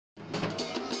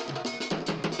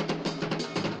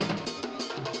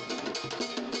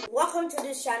Welcome to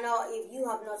this channel. If you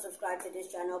have not subscribed to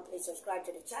this channel, please subscribe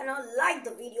to the channel, like the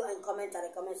video, and comment at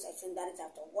the comment section. That is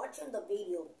after watching the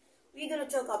video. We're going to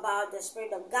talk about the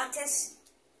spirit of Gatas,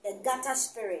 the Gata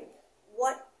spirit.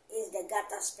 What is the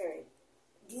Gata spirit?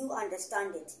 Do you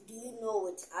understand it? Do you know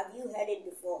it? Have you heard it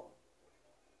before?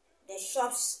 The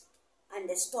shops and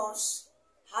the stores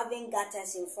having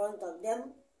gutters in front of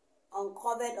them,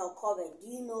 uncovered or covered. Do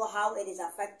you know how it is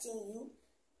affecting you,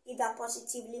 either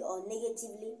positively or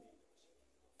negatively?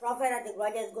 Prophet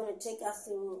Ajagurajah is going to take us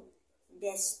through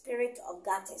the spirit of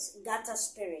gutters, Gata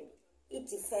spirit,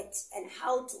 its effects, and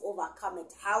how to overcome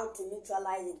it, how to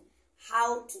neutralize it,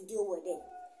 how to deal with it.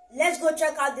 Let's go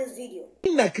check out this video.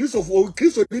 Na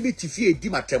Christopher Bibi Tifie di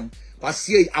matem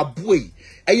wasie aboy.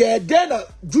 Eye den na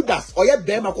Judas oye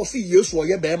bema ko fi Yesu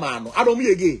oye bema no. Adom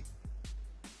yege.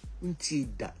 Nti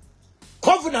da.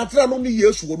 Covenant na no ni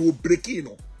Yesu wo no breaking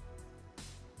no.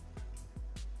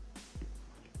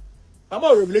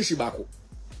 Mama revelation bako.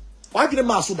 Wa gide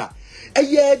ma so da.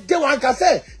 Eye de wan ka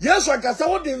say Yesu aka say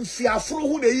wo de mfiaforo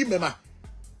hu na yi mema.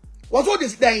 Wo so de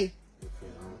den.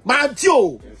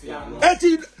 Mantio.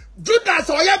 Eti Judas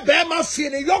oye bema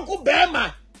fini yonko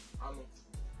bema.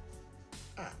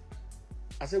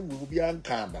 I said we will be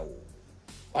unkanda.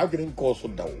 I didn't call so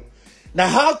down. Now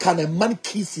how can a man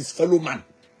kiss his fellow man?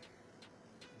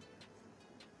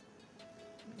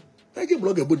 I can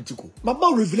blog a body to go.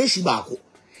 Mama revelation bako.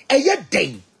 A yet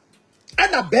day.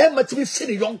 And a bema to be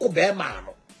fini yonko bema.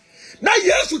 Now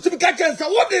yes, you to be catching so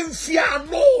what in fear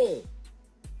no.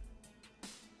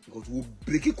 Because we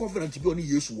break it covenant to be only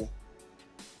Yesu.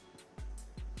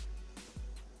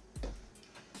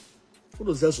 What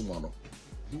does that mean?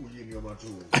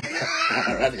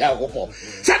 Yeah, go for.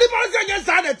 Sadi Paul say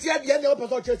say na tie de na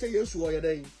person che say Yesu o ye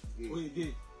den.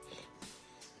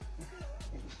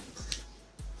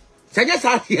 Say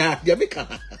say ya, de me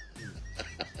kana.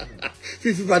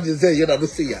 Fifi bad say you no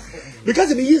say ya.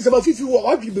 Because me use about Fifi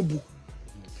what be bu.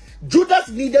 Judas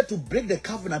needed to break the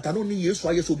covenant and only Yesu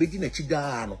aye so be di na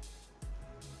chiga no.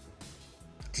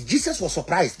 Jesus was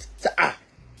surprised. Say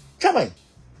Chaman.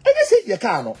 I say ye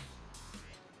ka no.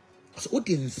 So what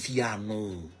in fear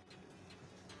no.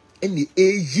 Any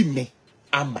me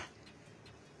ama.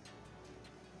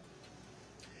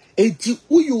 Enti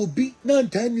uyo bi na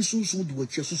ntani sunsun di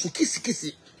wachi so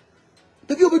kisi.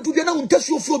 Baby obedu dia na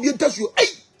untasu ofu obi entasu. Ei.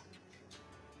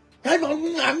 I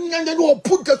no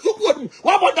put the soup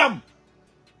what about them?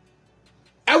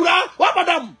 Eura, what about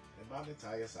them? The man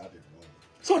tires are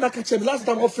so na catch him last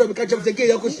time off frame catch him say gay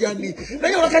yakoshiani. Na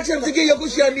you catch him say gay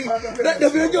yakoshiani. The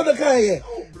video na kai.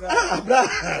 Bra.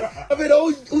 I mean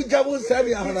who jabu say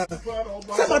me ahona.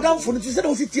 Say madam funu ti say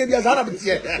o si tie bia za na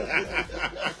tie.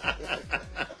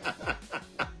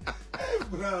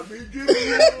 Bra, me give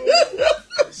you.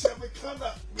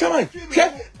 Come on.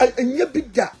 Anya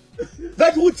bidda.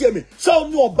 That who tie me. So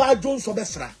no ba Jones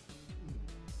obesra.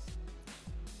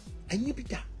 Anya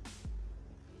bidda.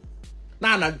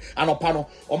 Na anopano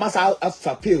o masa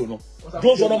afa pay no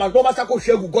don't so no man go masa ko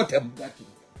hwegu gotem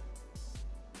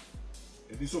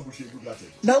e so bu hwegu gotem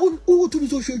na who to be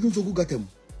so hwegu so gotem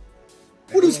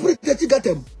who the spirit that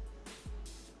gotem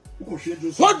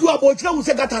what do about you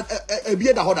say gata e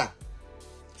bie da hoda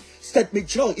state me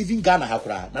chiro even Ghana ha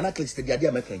kura na na click dia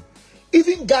dia mekan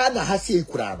even Ghana ha se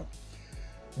kura no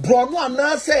bro no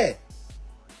ana say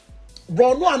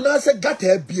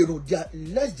gata e bie no they are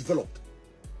less developed.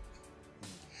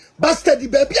 Basta di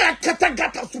baby a kata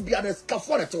gata so bia na ska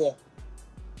for it wo.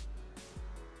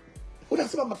 What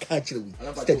that's about catch we.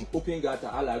 Steady open gata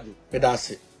alajo. Me da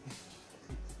se.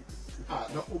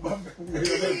 No ubam.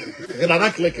 Na na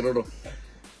click no.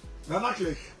 Na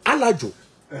click. Alajo.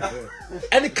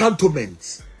 Any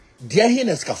cantonment. Dia hin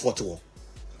na ska for it wo.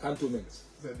 Cantonment.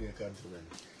 Say the cantonment.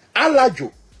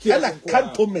 Alajo. Ela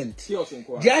cantonment.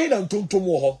 Dia hin na ntontom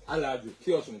wo ho. Alajo.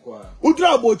 Kiosk nko a.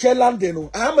 Udra boche lande no.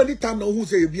 How many time no who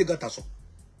say you be gata so?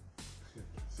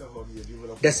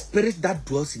 The spirit that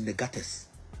dwells in the gutters.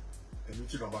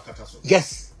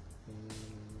 Yes.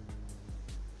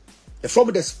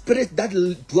 From the spirit that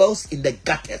dwells in the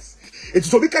gutters. It's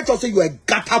so because you say you are a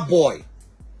gutter boy.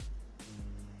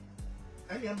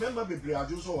 And you remember baby I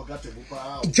just saw gutter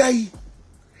bupa. Jai.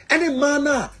 Any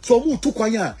mana so mu tu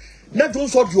kwanya. Na don't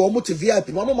so you almost VIP.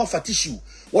 No ma fa tissue.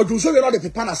 Or do so you know the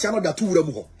people na say no that two wura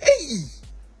mu ho. Hey.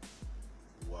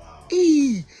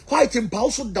 White in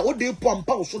so that what they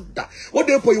po so that what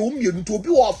they po you mienu to obi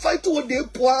wo fight what they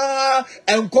po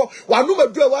enko wa no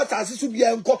madua wa asase so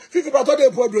bia enko fifi brato they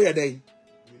po adro ye den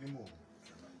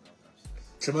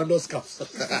tremendous cups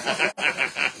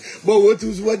but what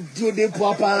do they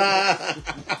po pa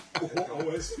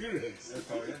Our experience.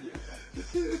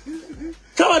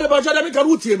 Come on, about that, make a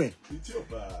root here, man. It's your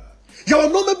bad. You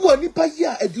know me bo nipa yi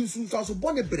a edinsu so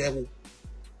bo ne brewo.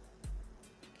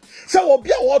 Se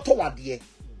obi a wo to wade.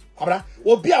 Abra,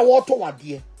 obi a wo to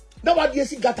wade. Na wade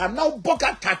si gata na bo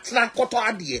gata tra koto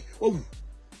ade. Owu.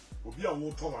 Obi a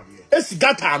wo to wade. Esi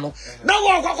gata no. Na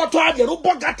wo koto ade no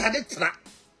bo gata de tra.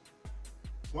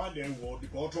 One day wo the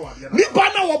bo to wade. Ni ba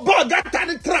na wo bo gata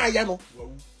de tra ya no.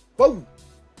 Owu.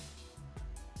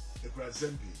 The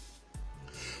present.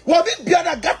 Wo bi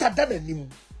biara gata da nanim.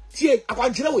 Tie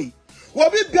akwankyere we. Wo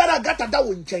bi biara gata da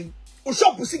wo nchen. O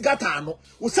shop si gata no,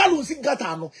 o salon si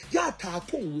gata no. Ya ta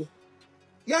tonwo.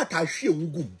 Ya ta hwe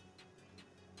ngum.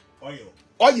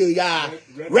 Oil ya.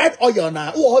 Red oil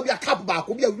na. O ho bi a cap back,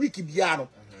 o bi a week bia no.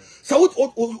 So o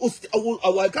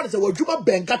kan say wo djuma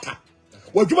ben gata.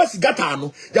 Wo djuma si gata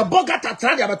no. Ya bo gata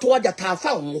tra ya beto ya ta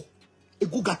fa wo.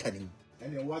 Egu gata nim.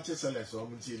 And you watch sellers o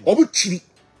mti. Obu chiri.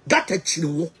 Gata chiri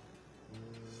wo.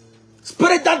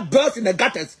 Spirit that bursts in the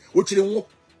gutters, which in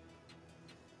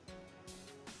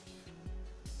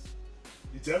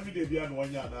it's every day beyond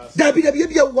 1 year. There be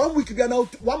 1 week be now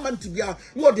 1 month be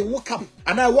no dey woke up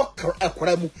and I walk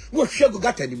akwara mu no hwe go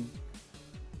gata nim.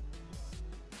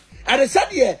 And said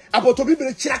here about to be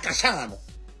chira kasha no.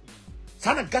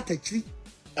 Sana gata chiri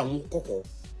enwo kokko.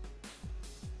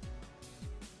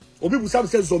 Obi bu sam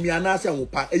say zomi anase enwo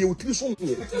pa eye wutiri so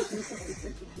nwo.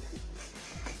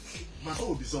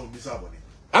 Maso obi so misa boni.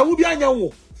 Awu bi anya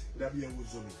wo. Da bi enwo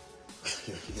zomi.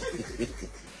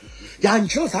 Ya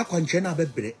ncho sa kwanche na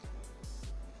bebre.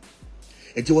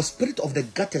 It was spirit of the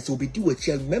gutters will be do a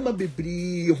chair. Remember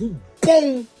bebre hu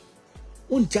bon.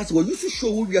 Un just we used to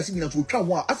show we are seeing to twa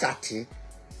ho asate.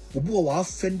 Obu wa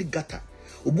offend gutter.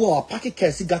 Obu wa park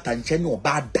case gutter nche no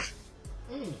bada.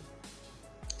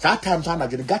 Sometimes I na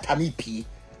gutter ni pi.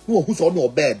 No who so no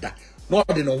beda. No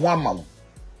de no ho ama.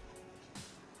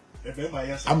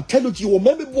 I'm telling you,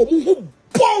 remember,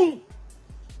 boom.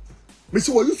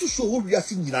 Missy, what used to show who we are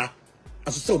seeing now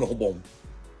as a son of a bomb.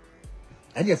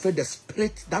 And you felt the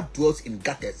spirit that dwells in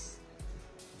gutters.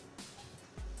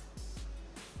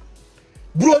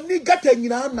 Brony gutter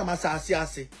in our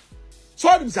Namasasiase. So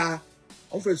I'm saying,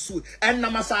 I'm for sewage and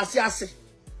Namasasiase.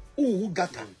 Who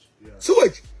gutter?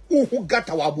 Sewage. Who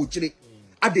gutter our butchery?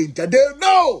 I didn't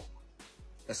know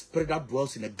the spirit that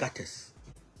dwells in the gutters.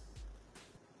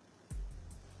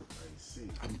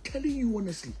 I'm telling you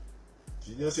honestly.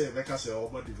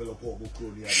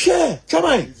 Share,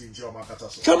 Chaman.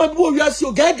 Chaman, boy, you are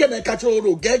so gag and a catcher,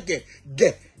 gag.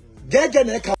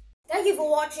 Thank you for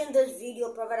watching this video.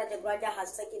 Prophet Ajagurajah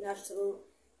has taken us through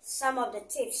some of the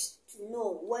tips to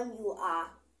know when you are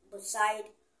beside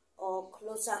or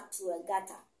closer to a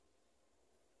gutter.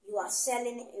 You are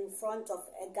selling in front of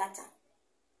a gutter.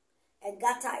 A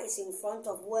gutter is in front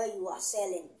of where you are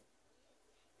selling.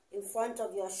 In front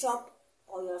of your shop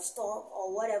or your store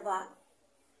or whatever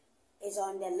is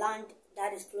on the land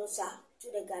that is closer to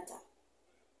the gutter.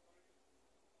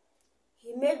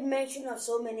 He made mention of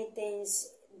so many things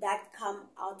that come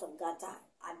out of gutter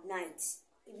at night,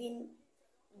 even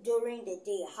during the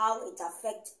day, how it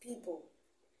affects people.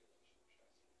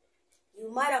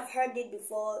 You might have heard it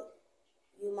before,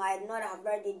 you might not have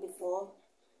heard it before.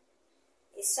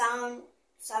 It sounds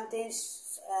something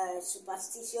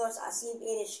superstitious, as if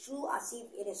it is true, as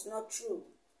if it is not true.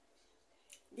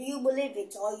 Do you believe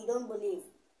it or you don't believe?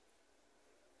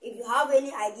 If you have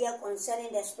any idea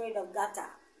concerning the spirit of gutter,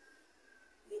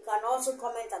 you can also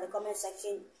comment at the comment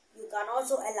section. You can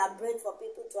also elaborate for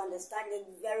people to understand it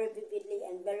very vividly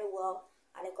and very well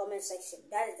at the comment section.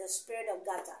 That is the spirit of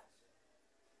gutter.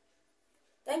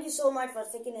 Thank you so much for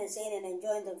sticking and saying and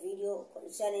enjoying the video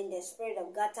concerning the spirit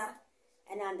of gutter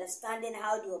and understanding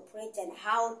how to operate and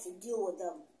how to deal with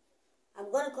them.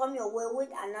 I'm going to come your way with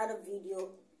another video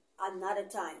another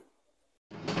time.